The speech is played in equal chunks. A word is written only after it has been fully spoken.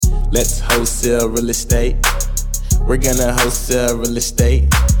Let's wholesale real estate. We're gonna wholesale real estate.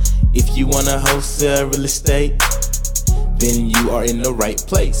 If you wanna wholesale real estate, then you are in the right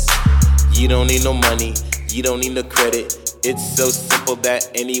place. You don't need no money, you don't need no credit. It's so simple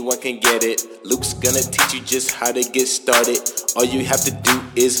that anyone can get it. Luke's gonna teach you just how to get started. All you have to do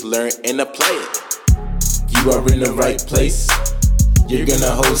is learn and apply it. You are in the right place. You're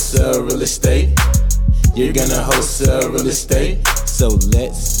gonna wholesale real estate. You're gonna wholesale real estate. So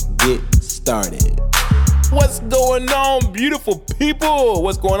let's get started. What's going on, beautiful people?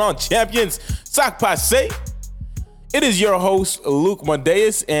 What's going on, champions? Sock Passe. It is your host, Luke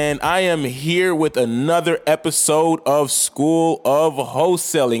Mondeus, and I am here with another episode of School of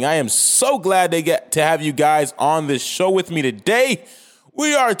Wholesaling. I am so glad to get to have you guys on this show with me today.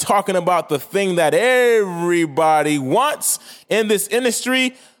 We are talking about the thing that everybody wants in this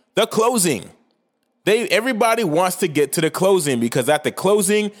industry, the closing. Everybody wants to get to the closing because at the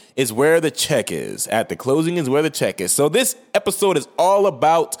closing is where the check is. At the closing is where the check is. So this episode is all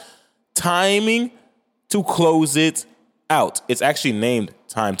about timing to close it out. It's actually named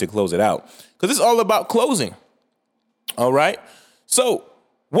Time to Close It Out because it's all about closing. All right. So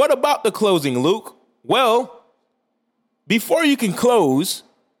what about the closing, Luke? Well, before you can close,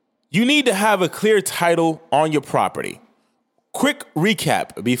 you need to have a clear title on your property. Quick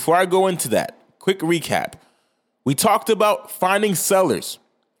recap before I go into that. Quick recap. We talked about finding sellers.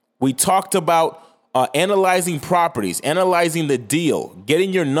 We talked about analyzing properties, analyzing the deal,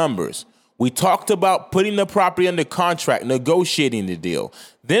 getting your numbers. We talked about putting the property under contract, negotiating the deal.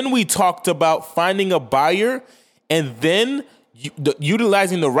 Then we talked about finding a buyer and then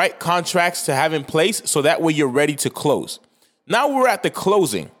utilizing the right contracts to have in place so that way you're ready to close. Now we're at the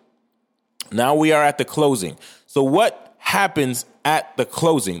closing. Now we are at the closing. So what happens at the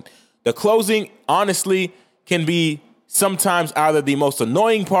closing? The closing, honestly, can be sometimes either the most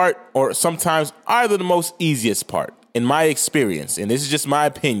annoying part or sometimes either the most easiest part, in my experience. And this is just my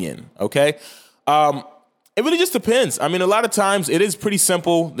opinion, okay? It really just depends. I mean, a lot of times it is pretty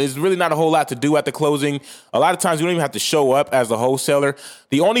simple. There's really not a whole lot to do at the closing. A lot of times you don't even have to show up as the wholesaler.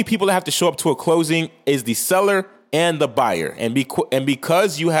 The only people that have to show up to a closing is the seller and the buyer. And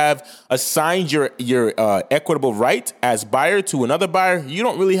because you have assigned your equitable right as buyer to another buyer, you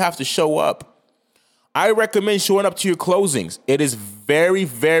don't really have to show up. I recommend showing up to your closings. It is very,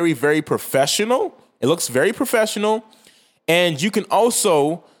 very, very professional. It looks very professional. And you can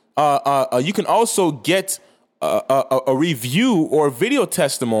also get a review or video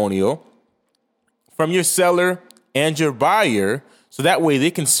testimonial from your seller and your buyer, so that way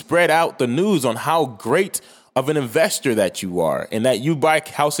they can spread out the news on how great of an investor that you are, and that you buy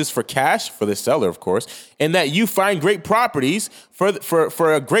houses for cash for the seller, of course, and that you find great properties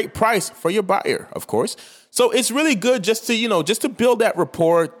for a great price for your buyer, of course. So it's really good just to build that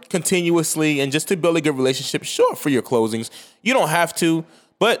rapport continuously and just to build a good relationship. Sure, for your closings, you don't have to,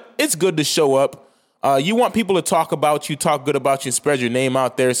 but it's good to show up. You want people to talk about you, talk good about you, and spread your name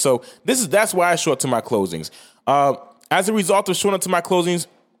out there. So that's why I show up to my closings. As a result of showing up to my closings,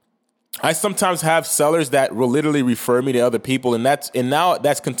 I sometimes have sellers that will literally refer me to other people, and now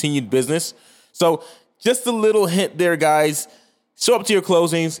that's continued business. So just a little hint there, guys. Show up to your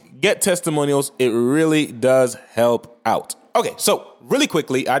closings, get testimonials. It really does help out. Okay, so really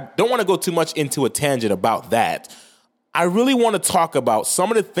quickly, I don't want to go too much into a tangent about that. I really want to talk about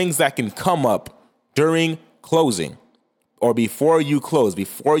some of the things that can come up during closing or before you close,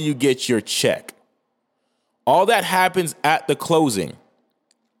 before you get your check. All that happens at the closing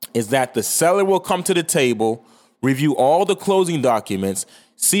is that the seller will come to the table, review all the closing documents,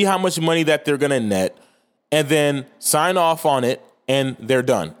 see how much money that they're going to net, and then sign off on it, and they're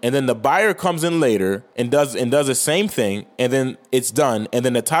done. And then the buyer comes in later and does the same thing, and then it's done. And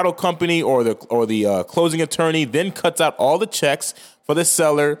then the title company or the closing attorney then cuts out all the checks for the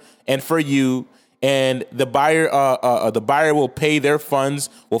seller and for you, and the buyer will pay their funds,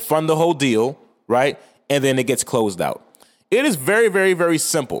 will fund the whole deal, right? And then it gets closed out. It is very, very, very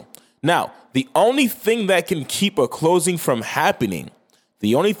simple. Now, the only thing that can keep a closing from happening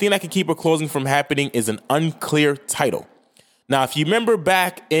is an unclear title. Now, if you remember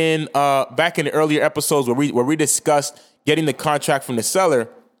back in the earlier episodes where we discussed getting the contract from the seller,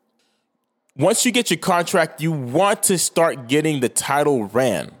 once you get your contract, you want to start getting the title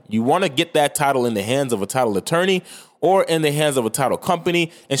ran. You want to get that title in the hands of a title attorney or in the hands of a title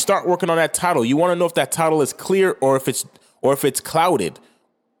company and start working on that title. You want to know if that title is clear or if it's clouded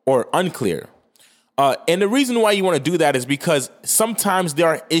or unclear. And the reason why you want to do that is because sometimes there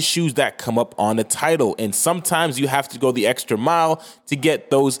are issues that come up on the title, and sometimes you have to go the extra mile to get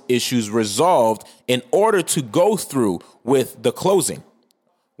those issues resolved in order to go through with the closing.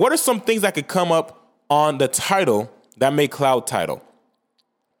 what are some things that could come up on the title that may cloud title?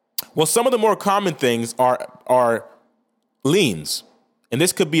 Well, some of the more common things are liens. And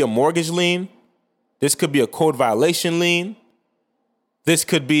this could be a mortgage lien. This could be a code violation lien. This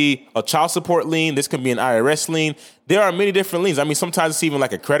could be a child support lien. This could be an IRS lien. There are many different liens. I mean, sometimes it's even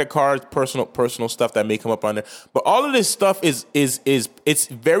like a credit card, personal stuff that may come up on there. But all of this stuff is it's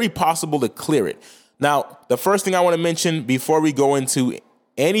very possible to clear it. Now, the first thing I want to mention before we go into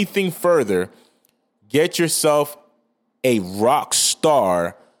anything further, get yourself a rock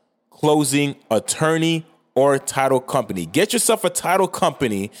star closing attorney or title company. Get yourself a title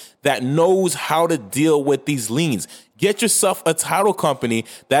company that knows how to deal with these liens. Get yourself a title company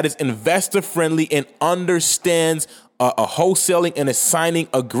that is investor friendly and understands a wholesaling and assigning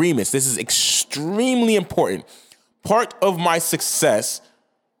agreements. This is extremely important. Part of my success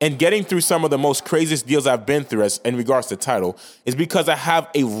and getting through some of the most craziest deals I've been through in regards to title is because I have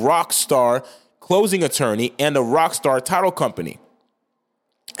a rock star closing attorney and a rock star title company.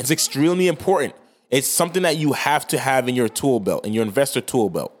 It's extremely important. It's something that you have to have in your tool belt, in your investor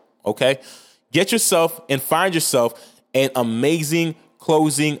tool belt, okay? Get yourself and find yourself an amazing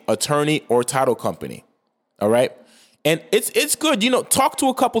closing attorney or title company, all right? And it's good, talk to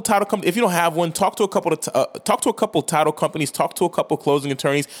a couple title companies. If you don't have one, talk to a couple title companies, talk to a couple closing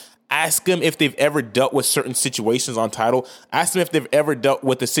attorneys. Ask them if they've ever dealt with certain situations on title. Ask them if they've ever dealt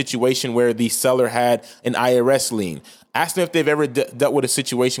with a situation where the seller had an IRS lien. Ask them if they've ever dealt with a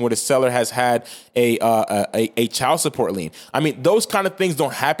situation where the seller has had a child support lien. I mean, those kind of things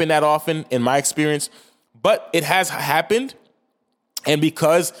don't happen that often in my experience, but it has happened. And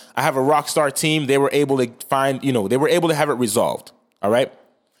because I have a rock star team, they were able to have it resolved. All right.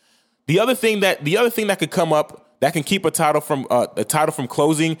 The other thing that could come up that can keep a title from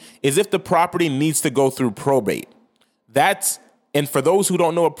closing is if the property needs to go through probate. And for those who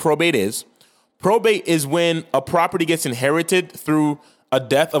don't know what probate is when a property gets inherited through a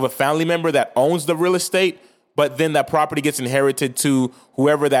death of a family member that owns the real estate, but then that property gets inherited to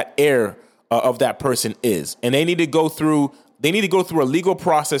whoever that heir of that person is, and they need to go through a legal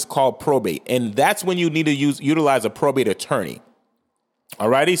process called probate, and that's when you need to utilize a probate attorney.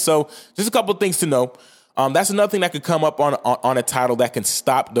 Alrighty, so just a couple things to know. That's another thing that could come up on a title that can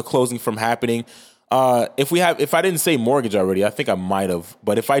stop the closing from happening. If I didn't say mortgage already, I think I might have,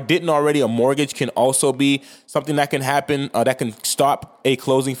 but if I didn't already, a mortgage can also be something that can happen, that can stop a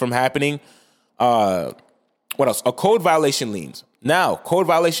closing from happening. What else? A code violation liens. Now, code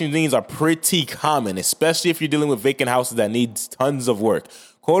violation liens are pretty common, especially if you're dealing with vacant houses that need tons of work.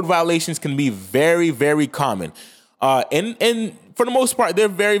 Code violations can be very, very common. And for the most part, they're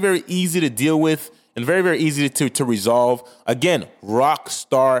very, very easy to deal with and very, very easy to resolve. Again,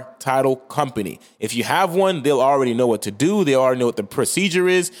 Rockstar Title Company. If you have one, they'll already know what to do. They already know what the procedure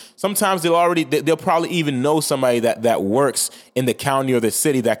is. Sometimes they'll probably even know somebody that works in the county or the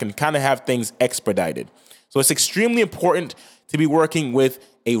city that can kind of have things expedited. So it's extremely important to be working with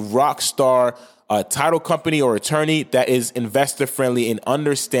a Rockstar title company or attorney that is investor friendly and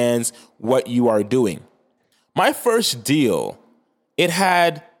understands what you are doing. My first deal, it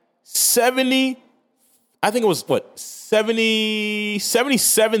had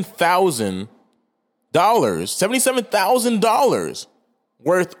 $77,000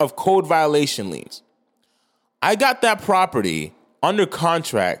 worth of code violation liens. I got that property under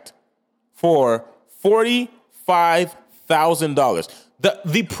contract for $45,000.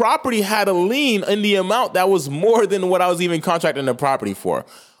 The property had a lien in the amount that was more than what I was even contracting the property for.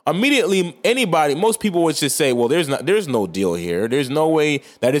 Immediately, most people would just say, well, there's no deal here. There's no way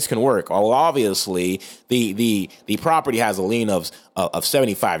that this can work. Oh, obviously, the property has a lien of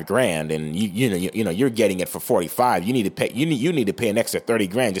 $75,000, and you're getting it for $45,000. You need to pay you need to pay an extra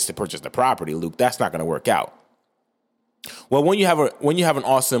 $30,000 just to purchase the property, Luke. That's not going to work out. Well, when you have an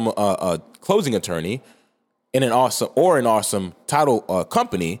awesome closing attorney and an awesome title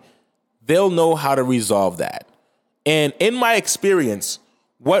company, they'll know how to resolve that. And in my experience,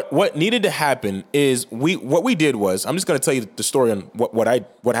 what needed to happen is what we did was, I'm just going to tell you the story on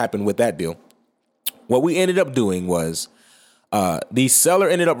what happened with that deal. What we ended up doing was the seller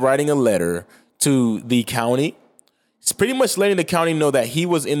ended up writing a letter to the county. It's pretty much letting the county know that he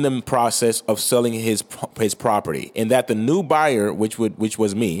was in the process of selling his property, and that the new buyer, which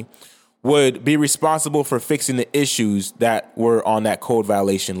was me, would be responsible for fixing the issues that were on that code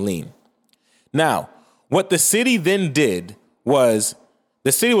violation lien. Now, what the city then did was,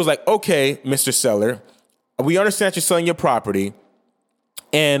 the city was like, okay, Mr. Seller, we understand that you're selling your property,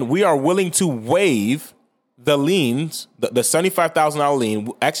 and we are willing to waive the liens, the $75,000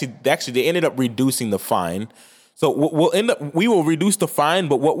 lien. Actually, they ended up reducing the fine. So we will reduce the fine,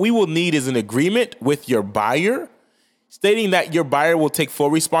 but what we will need is an agreement with your buyer stating that your buyer will take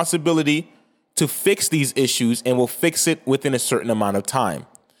full responsibility to fix these issues and will fix it within a certain amount of time.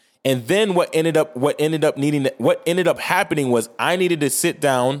 And then what ended up happening was I needed to sit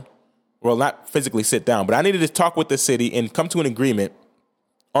down, well, not physically sit down, but I needed to talk with the city and come to an agreement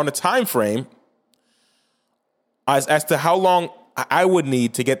on a time frame as to how long I would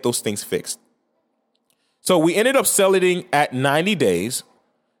need to get those things fixed. So we ended up selling at 90 days.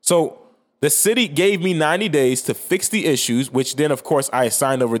 So the city gave me 90 days to fix the issues, which then, of course, I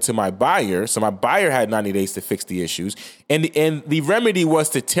assigned over to my buyer. So my buyer had 90 days to fix the issues. And the remedy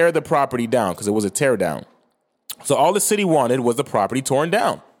was to tear the property down because it was a tear down. So all the city wanted was the property torn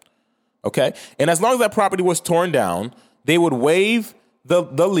down. Okay. And as long as that property was torn down, they would waive the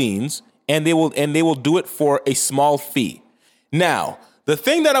liens and they will do it for a small fee. Now, the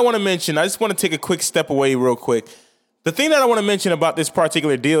thing that I want to mention, I just want to take a quick step away real quick. The thing that I want to mention about this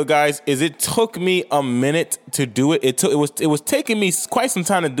particular deal, guys, is it took me a minute to do it. It was taking me quite some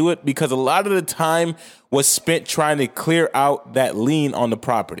time to do it because a lot of the time was spent trying to clear out that lien on the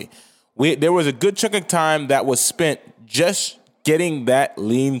property. There was a good chunk of time that was spent just getting that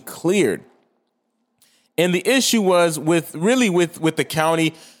lien cleared. And the issue was with the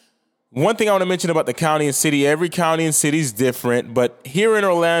county. One thing I want to mention about the county and city, every county and city is different, but here in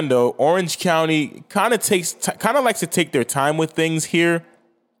Orlando, Orange County kind of likes to take their time with things here.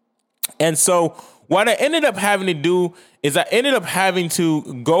 And so what I ended up having to do is I ended up having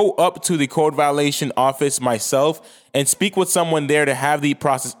to go up to the code violation office myself and speak with someone there to have the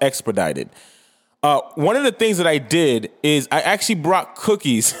process expedited. One of the things that I did is I actually brought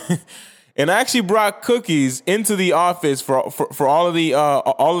cookies And I actually brought cookies into the office for all of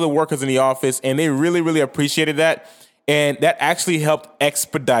the workers in the office, and they really, really appreciated that. And that actually helped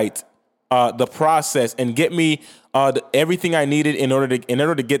expedite the process and get me everything I needed in order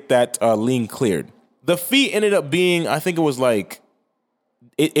to get that lien cleared. The fee ended up being, I think it was like,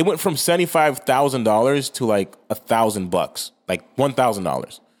 it went from $75,000 to like $1,000, like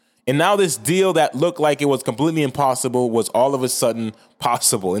 $1,000. And now this deal that looked like it was completely impossible was all of a sudden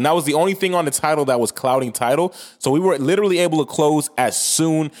possible. And that was the only thing on the title that was clouding title. So we were literally able to close as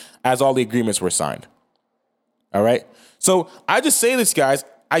soon as all the agreements were signed. All right. So I just say this, guys.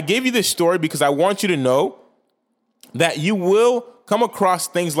 I gave you this story because I want you to know that you will come across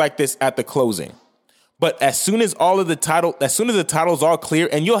things like this at the closing. But as soon as the title's all clear,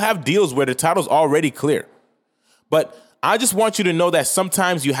 and you'll have deals where the title's already clear. But I just want you to know that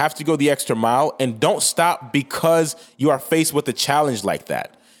sometimes you have to go the extra mile, and don't stop because you are faced with a challenge like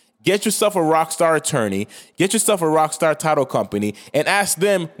that. Get yourself a rockstar attorney, get yourself a rockstar title company, and ask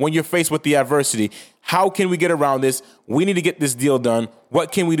them when you're faced with the adversity, how can we get around this? We need to get this deal done.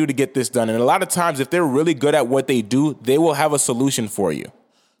 What can we do to get this done? And a lot of times, if they're really good at what they do, they will have a solution for you.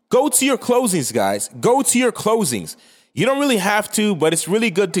 Go to your closings, guys. Go to your closings. You don't really have to, but it's really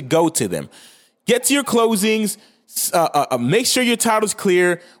good to go to them. Get to your closings. Make sure your title's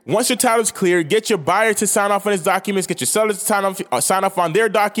clear. Once your title's clear, get your buyer to sign off on his documents, get your seller to sign off on their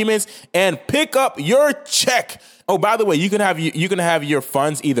documents, and pick up your check. Oh, by the way, you can have your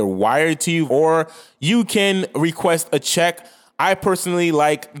funds either wired to you, or you can request a check. I personally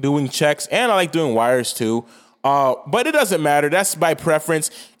like doing checks, and I like doing wires too. But it doesn't matter. That's by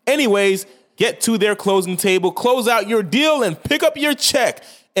preference. Anyways, get to their closing table, close out your deal, and pick up your check.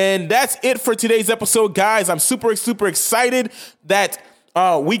 And that's it for today's episode, guys. I'm super, super excited that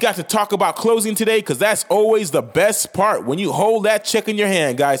we got to talk about closing today, because that's always the best part when you hold that check in your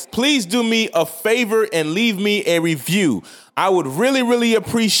hand, guys. Please do me a favor and leave me a review. I would really, really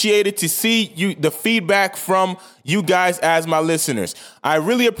appreciate it to see the feedback from you guys as my listeners. I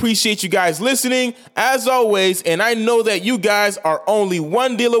really appreciate you guys listening, as always, and I know that you guys are only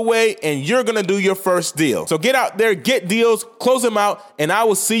one deal away, and you're going to do your first deal. So get out there, get deals, close them out, and I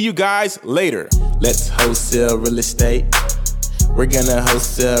will see you guys later. Let's wholesale real estate. We're going to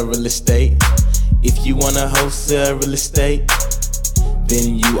wholesale real estate. If you want to wholesale real estate,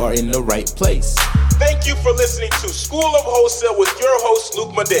 then you are in the right place. Thank you for listening to School of Wholesale with your host,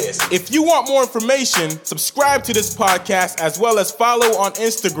 Luke Madeus. If you want more information, subscribe to this podcast, as well as follow on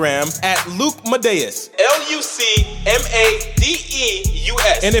Instagram at Luke Madeus, LucMadeus.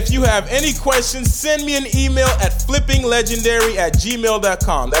 And if you have any questions, send me an email at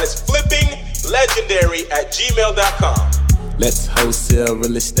flippinglegendary@gmail.com. That is flippinglegendary@gmail.com. Let's wholesale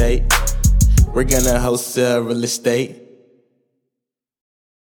real estate. We're gonna wholesale real estate.